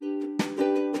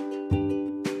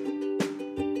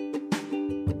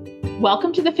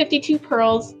Welcome to the 52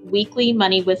 Pearls Weekly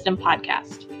Money Wisdom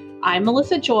Podcast. I'm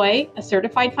Melissa Joy, a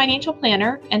certified financial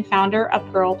planner and founder of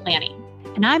Pearl Planning.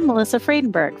 And I'm Melissa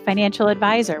Friedenberg, financial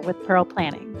advisor with Pearl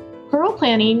Planning. Pearl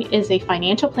Planning is a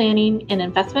financial planning and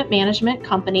investment management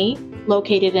company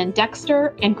located in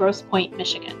Dexter and Grosse Pointe,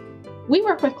 Michigan. We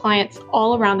work with clients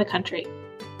all around the country.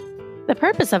 The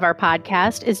purpose of our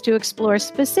podcast is to explore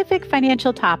specific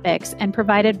financial topics and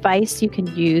provide advice you can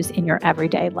use in your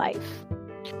everyday life.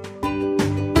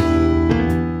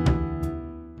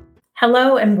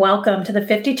 Hello and welcome to the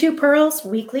 52 Pearls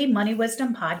Weekly Money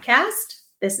Wisdom Podcast.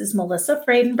 This is Melissa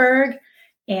Friedenberg,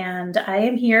 and I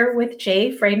am here with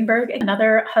Jay Friedenberg,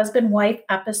 another husband-wife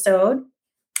episode.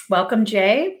 Welcome,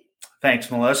 Jay. Thanks,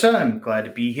 Melissa. I'm glad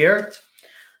to be here.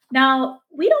 Now,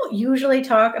 we don't usually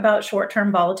talk about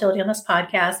short-term volatility on this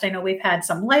podcast. I know we've had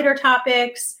some lighter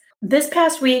topics. This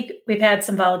past week, we've had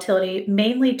some volatility,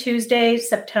 mainly Tuesday,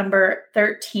 September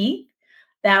 13th.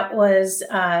 That was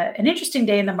an interesting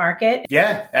day in the market.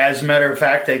 Yeah, as a matter of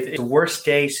fact, it's the worst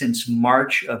day since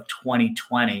March of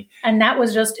 2020. And that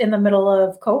was just in the middle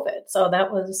of COVID. So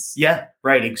that was... Yeah,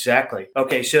 right, exactly.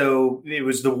 Okay, so it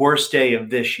was the worst day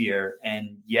of this year.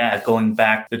 And yeah, going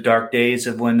back the dark days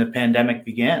of when the pandemic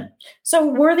began. So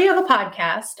worthy of a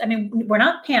podcast. I mean, we're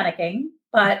not panicking,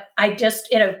 but I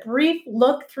just, in a brief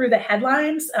look through the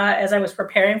headlines as I was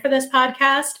preparing for this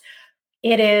podcast,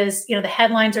 it is, the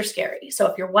headlines are scary. So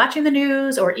if you're watching the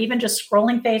news or even just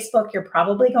scrolling Facebook, you're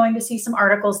probably going to see some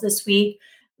articles this week.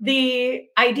 The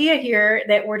idea here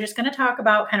that we're just going to talk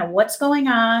about kind of what's going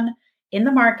on in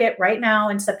the market right now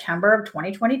in September of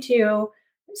 2022,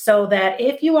 so that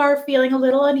if you are feeling a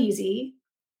little uneasy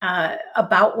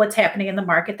about what's happening in the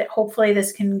market, that hopefully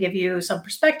this can give you some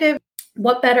perspective.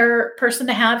 What better person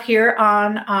to have here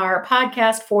on our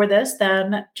podcast for this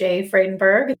than Jay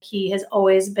Friedenberg? He has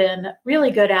always been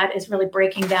really good at is really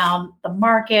breaking down the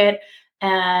market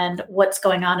and what's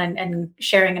going on and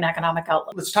sharing an economic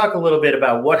outlook. Let's talk a little bit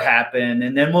about what happened,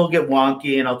 and then we'll get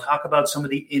wonky, and I'll talk about some of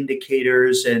the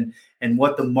indicators and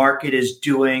what the market is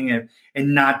doing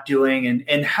and not doing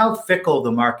and how fickle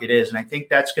the market is. And I think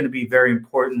that's going to be very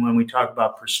important when we talk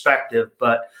about perspective.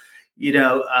 But,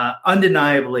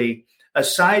 undeniably,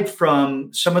 aside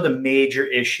from some of the major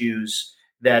issues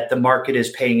that the market is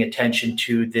paying attention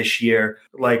to this year,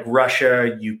 like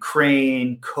Russia,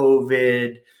 Ukraine,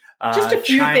 COVID, just a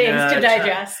few China, things to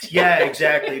digest. Yeah,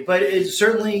 exactly. But it's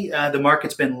certainly the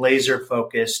market's been laser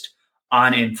focused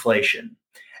on inflation.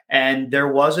 And there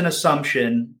was an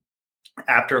assumption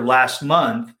after last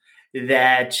month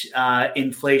that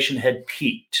inflation had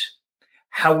peaked.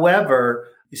 However,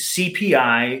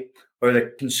 CPI, or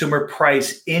the Consumer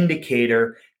Price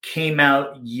Indicator, came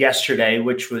out yesterday,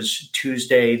 which was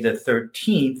Tuesday the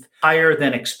 13th, higher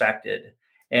than expected,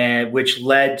 and which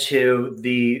led to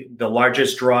the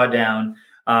largest drawdown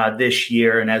this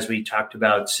year, and as we talked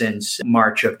about, since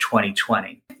March of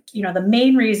 2020. The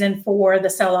main reason for the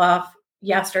sell-off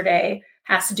yesterday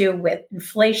has to do with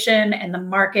inflation and the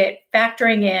market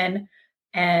factoring in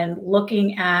and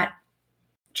looking at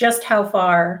just how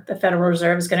far the Federal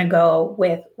Reserve is going to go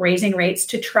with raising rates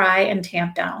to try and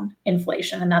tamp down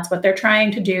inflation. And that's what they're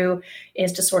trying to do,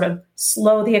 is to sort of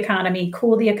slow the economy,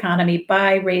 cool the economy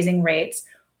by raising rates.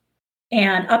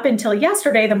 And up until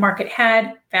yesterday, the market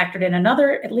had factored in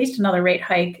at least another rate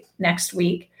hike next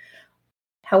week.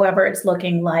 However, it's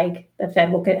looking like the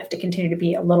Fed will have to continue to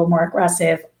be a little more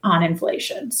aggressive on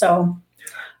inflation. So,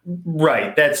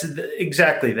 right. That's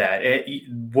exactly that.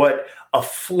 What a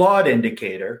flawed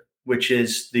indicator, which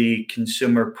is the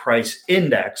Consumer Price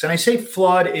Index. And I say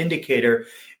flawed indicator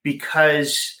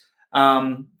because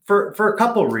for a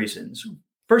couple of reasons.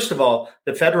 First of all,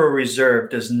 the Federal Reserve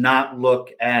does not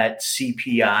look at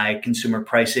CPI, Consumer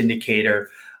Price Indicator,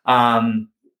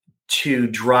 to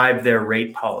drive their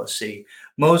rate policy.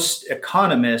 Most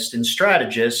economists and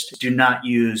strategists do not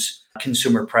use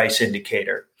Consumer Price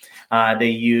Indicator. They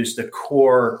use the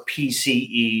core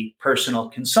PCE, personal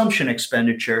consumption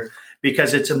expenditure,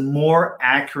 because it's a more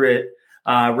accurate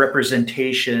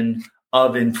representation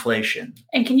of inflation.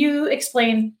 And can you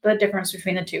explain the difference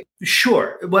between the two?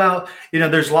 Sure. Well,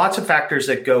 there's lots of factors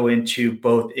that go into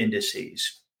both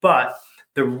indices, but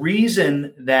the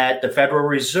reason that the Federal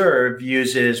Reserve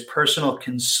uses personal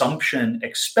consumption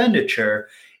expenditure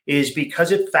is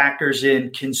because it factors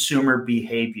in consumer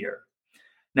behavior.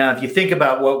 Now, if you think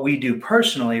about what we do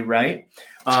personally, right?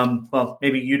 Well,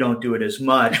 maybe you don't do it as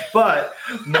much, but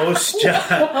most...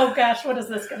 oh, gosh, what is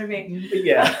this going to be?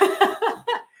 Yeah.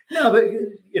 No,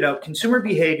 but, consumer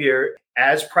behavior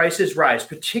as prices rise,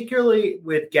 particularly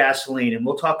with gasoline, and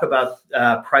we'll talk about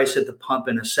price at the pump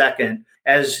in a second,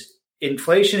 as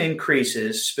inflation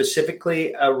increases,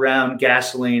 specifically around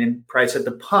gasoline and price at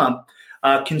the pump,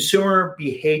 consumer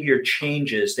behavior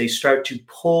changes. They start to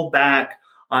pull back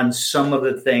on some of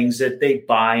the things that they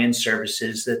buy and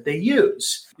services that they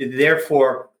use.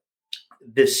 Therefore,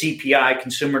 the CPI,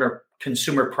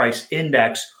 consumer price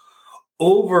index,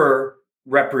 over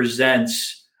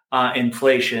represents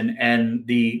inflation, and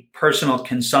the personal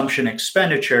consumption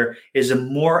expenditure is a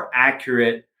more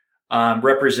accurate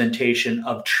representation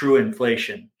of true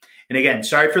inflation. And again,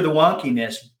 sorry for the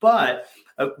wonkiness, but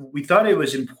we thought it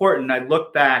was important. I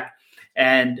looked back,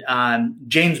 and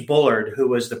James Bullard, who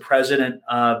was the president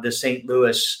of the St.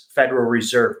 Louis Federal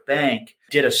Reserve Bank,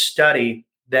 did a study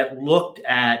that looked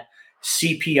at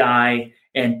CPI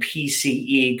and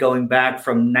PCE going back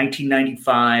from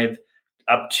 1995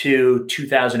 up to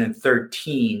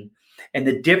 2013. And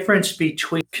the difference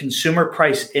between consumer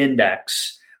price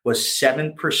index was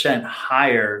 7%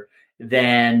 higher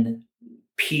than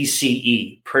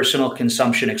PCE, personal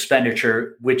consumption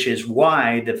expenditure, which is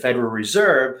why the Federal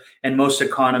Reserve and most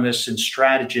economists and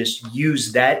strategists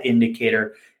use that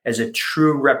indicator as a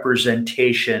true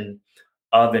representation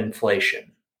of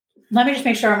inflation. Let me just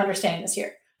make sure I'm understanding this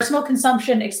here. Personal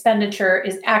consumption expenditure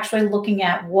is actually looking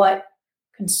at what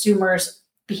consumers'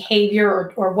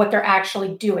 behavior or what they're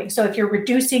actually doing. So if you're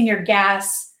reducing your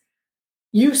gas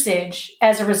usage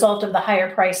as a result of the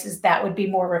higher prices, that would be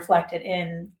more reflected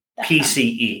in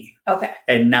PCE. Okay.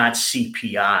 And not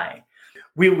CPI.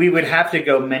 We would have to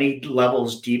go many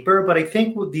levels deeper, but I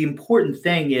think the important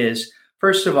thing is,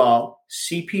 first of all,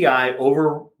 CPI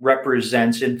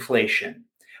overrepresents inflation.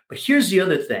 But here's the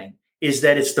other thing, is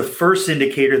that it's the first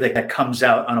indicator that comes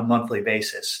out on a monthly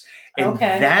basis. And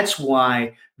that's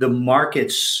why the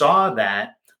market saw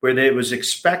that, where they was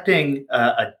expecting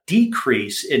a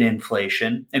decrease in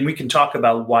inflation. And we can talk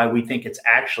about why we think it's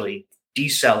actually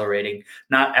decelerating,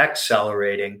 not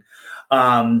accelerating.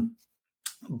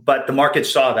 But the market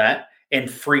saw that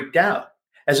and freaked out.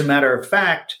 As a matter of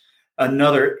fact,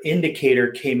 another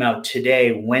indicator came out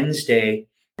today, Wednesday,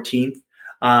 14th,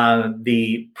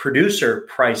 the producer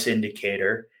price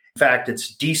indicator. In fact,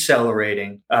 it's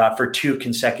decelerating for 2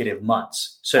 consecutive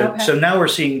months. So now we're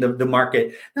seeing the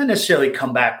market not necessarily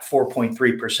come back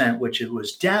 4.3%, which it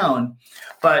was down,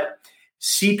 but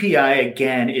CPI,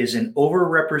 again, is an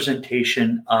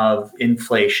overrepresentation of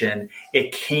inflation.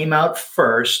 It came out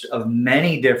first of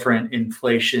many different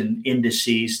inflation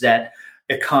indices that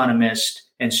economists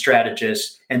and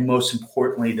strategists, and most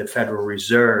importantly, the Federal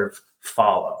Reserve,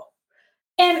 follow.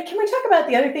 And can we talk about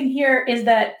the other thing here is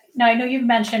that, now I know you've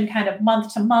mentioned kind of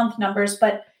month to month numbers,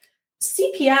 but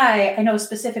CPI, I know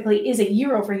specifically, is a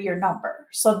year over year number.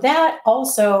 So that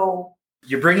also...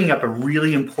 You're bringing up a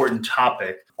really important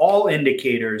topic. All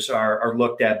indicators are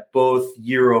looked at both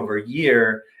year over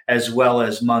year as well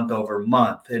as month over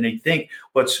month. And I think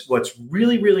what's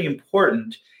really, really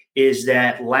important is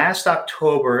that last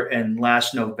October and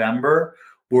last November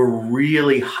were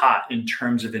really hot in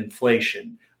terms of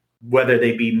inflation, whether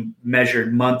they be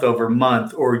measured month over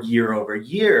month or year over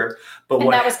year. But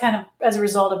that was kind of as a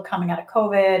result of coming out of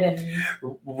COVID and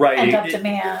pent-up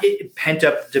demand.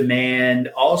 Pent-up demand.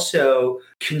 Also,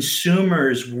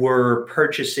 consumers were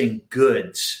purchasing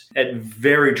goods at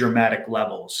very dramatic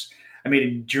levels. I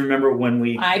mean, do you remember when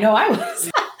we... I know I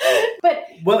was.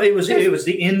 Well, it was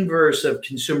the inverse of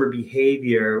consumer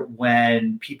behavior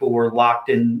when people were locked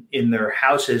in their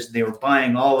houses. They were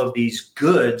buying all of these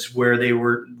goods where they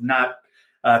were not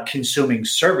consuming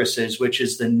services, which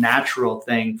is the natural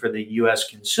thing for the U.S.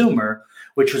 consumer,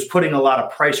 which was putting a lot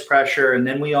of price pressure. And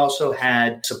then we also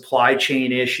had supply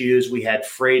chain issues. We had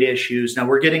freight issues. Now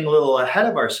we're getting a little ahead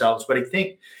of ourselves, but I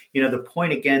think, the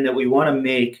point again that we want to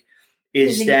make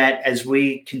is that as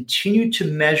we continue to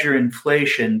measure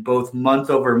inflation, both month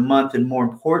over month and more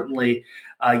importantly,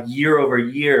 year over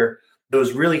year,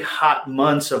 those really hot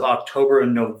months of October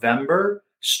and November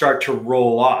start to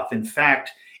roll off. In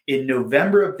fact, in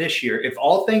November of this year, if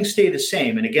all things stay the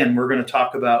same, and again, we're going to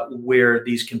talk about where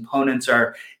these components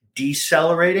are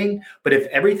decelerating, but if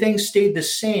everything stayed the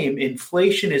same,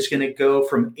 inflation is going to go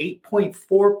from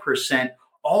 8.4%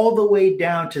 all the way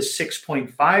down to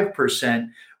 6.5%.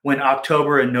 when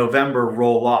October and November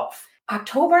roll off.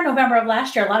 October and November of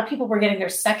last year, a lot of people were getting their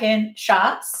second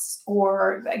shots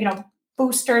or,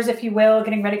 boosters, if you will,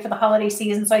 getting ready for the holiday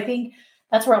season. So I think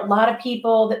that's where a lot of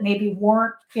people that maybe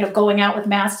weren't, going out with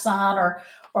masks on or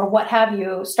what have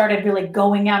you, started really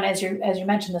going out, as you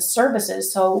mentioned, the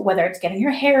services. So whether it's getting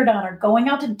your hair done or going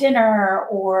out to dinner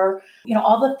or,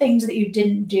 all the things that you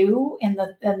didn't do in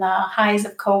the highs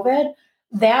of COVID,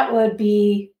 that would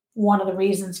be one of the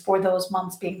reasons for those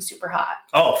months being super hot.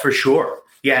 Oh, for sure.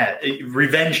 Yeah,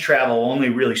 revenge travel only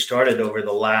really started over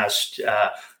the last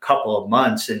couple of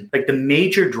months. And like the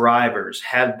major drivers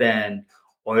have been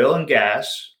oil and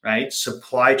gas, right?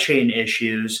 Supply chain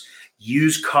issues,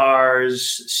 used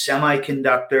cars,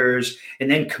 semiconductors, and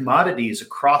then commodities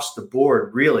across the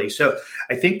board, really. So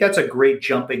I think that's a great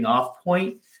jumping off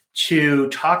point to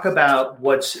talk about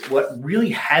what really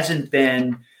hasn't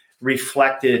been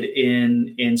reflected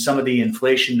in some of the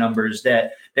inflation numbers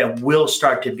that will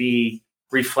start to be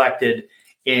reflected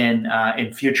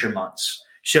in future months.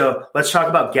 So let's talk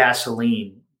about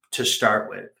gasoline to start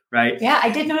with, right? Yeah, I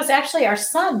did notice actually our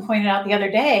son pointed out the other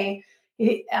day,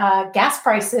 gas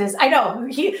prices. I know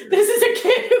this is a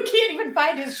kid who can't even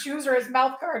find his shoes or his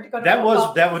mouth guard to go to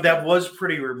football. That was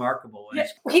pretty remarkable. Yeah,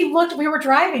 we were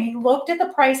driving, he looked at the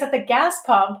price at the gas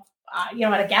pump, at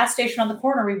a gas station on the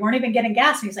corner. We weren't even getting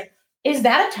gas. And he's like, is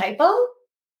that a typo?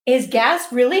 Is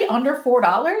gas really under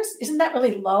 $4? Isn't that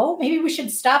really low? Maybe we should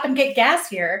stop and get gas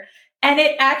here. And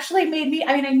it actually made me,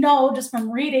 I know just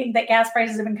from reading that gas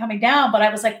prices have been coming down, but I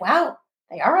was like, wow,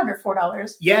 they are under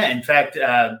 $4. Yeah. In fact,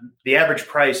 the average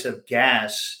price of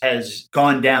gas has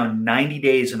gone down 90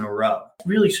 days in a row.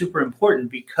 Really super important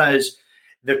because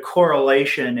the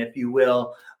correlation, if you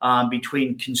will,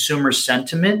 between consumer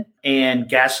sentiment and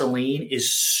gasoline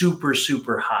is super,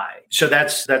 super high. So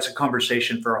that's a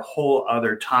conversation for a whole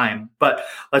other time. But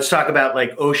let's talk about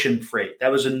like ocean freight.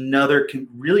 That was another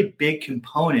really big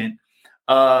component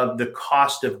of the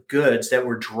cost of goods that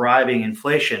were driving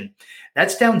inflation.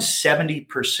 That's down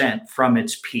 70% from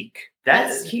its peak.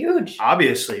 That's huge.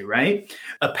 Obviously, right?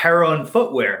 Apparel and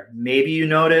footwear. Maybe you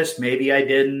noticed, maybe I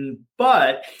didn't,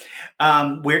 but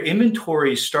where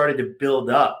inventories started to build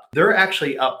up, they're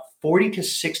actually up 40 to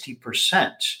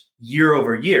 60% year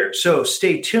over year. So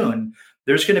stay tuned.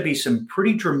 There's going to be some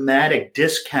pretty dramatic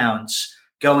discounts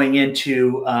going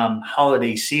into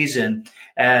holiday season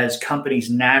as companies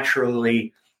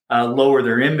naturally lower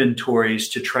their inventories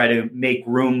to try to make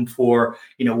room for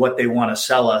what they want to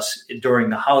sell us during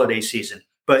the holiday season.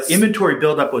 But inventory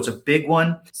buildup was a big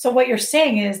one. So what you're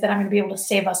saying is that I'm going to be able to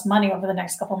save us money over the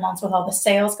next couple of months with all the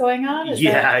sales going on?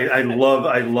 I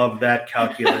love that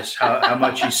calculus, how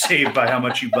much you save by how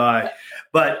much you buy.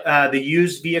 But the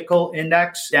used vehicle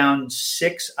index down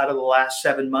 6 out of the last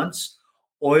 7 months.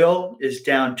 Oil is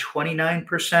down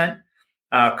 29%.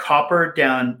 Copper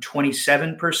down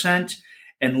 27%.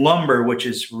 And lumber, which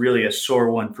is really a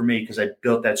sore one for me because I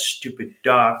built that stupid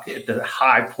dock at the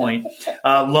high point.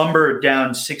 Lumber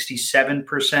down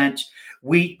 67%.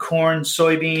 Wheat, corn,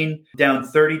 soybean down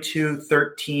 32%,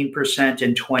 13%,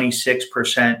 and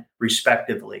 26%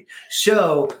 respectively.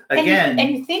 So again,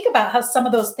 and you think about how some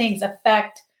of those things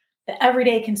affect the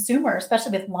everyday consumer,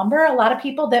 especially with lumber. A lot of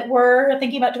people that were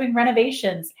thinking about doing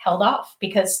renovations held off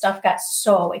because stuff got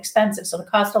so expensive. So the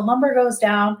cost of lumber goes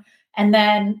down, and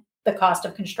then the cost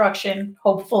of construction,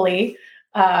 hopefully,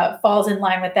 falls in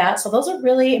line with that. So those are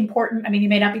really important. You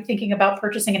may not be thinking about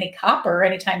purchasing any copper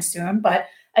anytime soon, but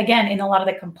again, in a lot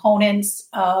of the components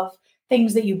of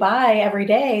things that you buy every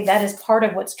day, that is part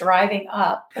of what's driving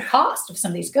up the cost of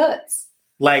some of these goods.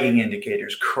 Lagging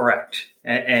indicators, correct.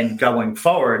 And going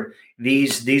forward,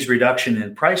 these reduction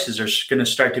in prices are going to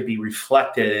start to be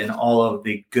reflected in all of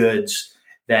the goods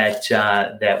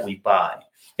that we buy.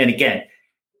 And again,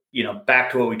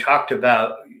 back to what we talked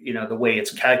about, the way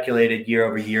it's calculated year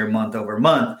over year, month over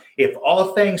month. If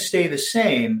all things stay the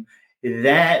same,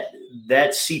 that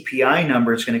CPI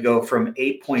number is going to go from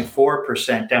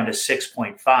 8.4% down to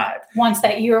 6.5. Once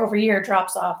that year over year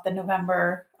drops off the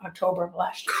November, October of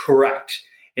last year. Correct.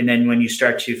 And then when you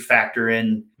start to factor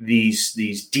in these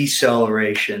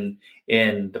deceleration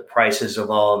in the prices of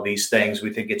all of these things,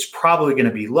 we think it's probably going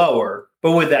to be lower.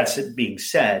 But with that being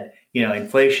said,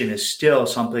 inflation is still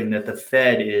something that the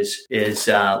Fed is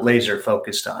laser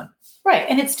focused on. Right.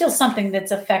 And it's still something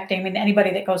that's affecting,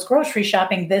 anybody that goes grocery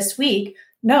shopping this week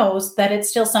knows that it's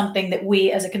still something that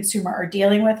we as a consumer are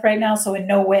dealing with right now. So in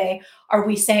no way are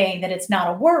we saying that it's not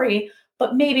a worry,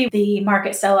 but maybe the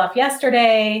market sell-off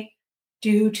yesterday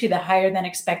due to the higher than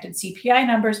expected CPI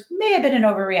numbers may have been an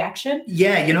overreaction.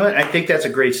 Yeah, you know what? I think that's a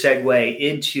great segue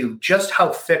into just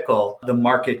how fickle the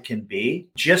market can be.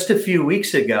 Just a few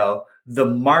weeks ago, the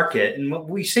market, and when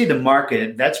we say the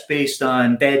market, that's based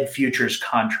on Fed futures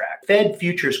contract. Fed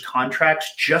futures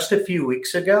contracts just a few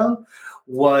weeks ago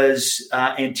was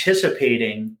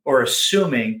anticipating or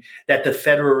assuming that the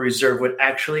Federal Reserve would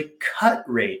actually cut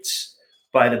rates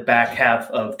by the back half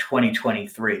of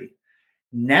 2023.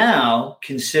 Now,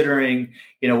 considering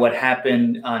what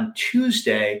happened on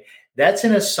Tuesday, that's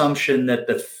an assumption that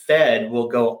the Fed will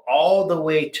go all the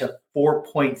way to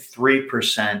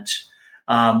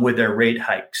 4.3% with their rate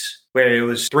hikes. where it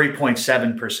was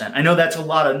 3.7%. I know that's a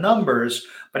lot of numbers,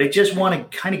 but I just want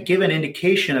to kind of give an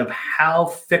indication of how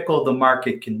fickle the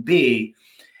market can be.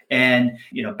 And,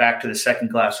 back to the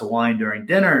second glass of wine during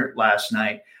dinner last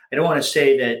night, I don't want to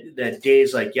say that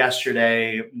days like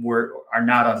yesterday are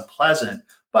not unpleasant,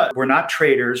 but we're not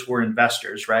traders, we're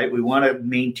investors, right? We want to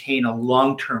maintain a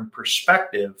long-term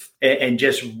perspective and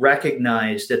just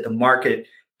recognize that the market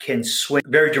can swing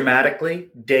very dramatically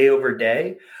day over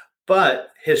day.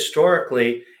 But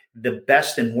historically, the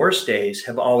best and worst days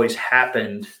have always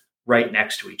happened right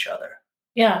next to each other.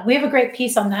 Yeah, we have a great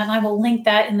piece on that, and I will link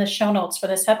that in the show notes for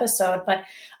this episode. But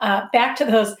back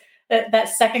to that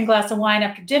second glass of wine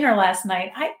after dinner last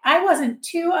night, I wasn't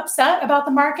too upset about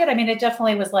the market. I mean, it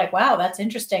definitely was like, wow, that's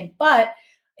interesting. But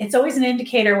it's always an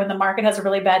indicator when the market has a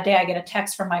really bad day. I get a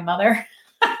text from my mother.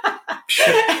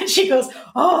 And she goes,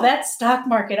 oh, that stock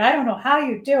market, I don't know how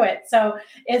you do it. So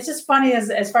it's just funny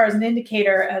as far as an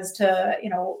indicator as to,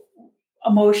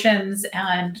 emotions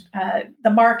and the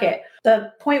market.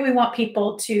 The point we want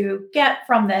people to get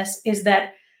from this is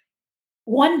that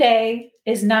one day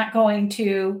is not going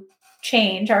to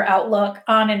change our outlook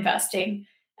on investing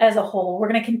as a whole. We're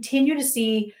going to continue to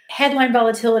see headline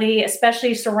volatility,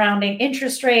 especially surrounding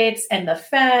interest rates and the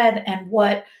Fed and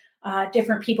what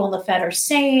different people in the Fed are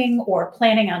saying or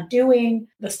planning on doing.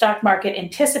 The stock market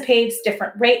anticipates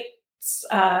different rates,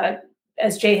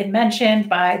 as Jay had mentioned,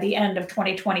 by the end of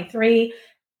 2023.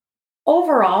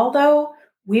 Overall, though,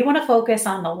 we want to focus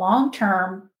on the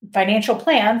long-term financial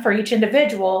plan for each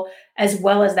individual, as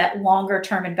well as that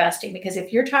longer-term investing. Because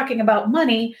if you're talking about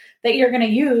money that you're going to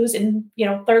use in,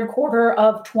 third quarter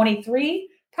of 23,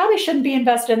 probably shouldn't be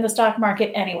invested in the stock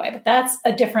market anyway. But that's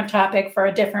a different topic for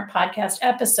a different podcast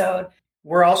episode.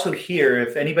 We're also here.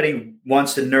 If anybody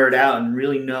wants to nerd out and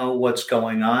really know what's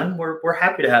going on, we're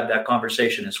happy to have that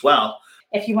conversation as well.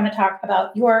 If you want to talk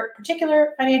about your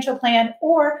particular financial plan,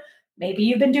 or maybe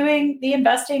you've been doing the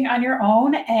investing on your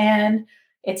own and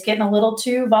it's getting a little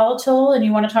too volatile and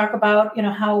you want to talk about,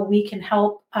 how we can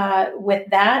help with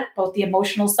that, both the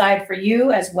emotional side for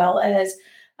you as well as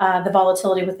the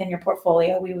volatility within your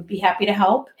portfolio, we would be happy to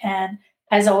help. And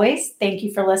as always, thank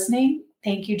you for listening.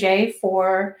 Thank you, Jay,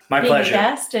 for being a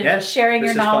guest and sharing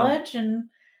your knowledge. And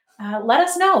let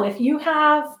us know if you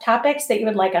have topics that you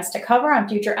would like us to cover on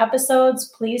future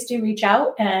episodes. Please do reach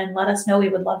out and let us know. We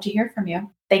would love to hear from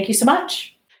you. Thank you so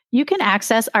much. You can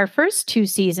access our first 2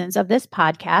 seasons of this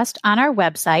podcast on our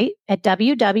website at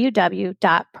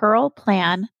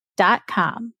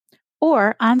www.pearlplan.com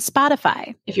or on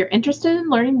Spotify. If you're interested in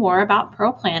learning more about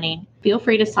Pearl Planning, feel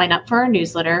free to sign up for our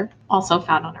newsletter, also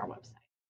found on our website.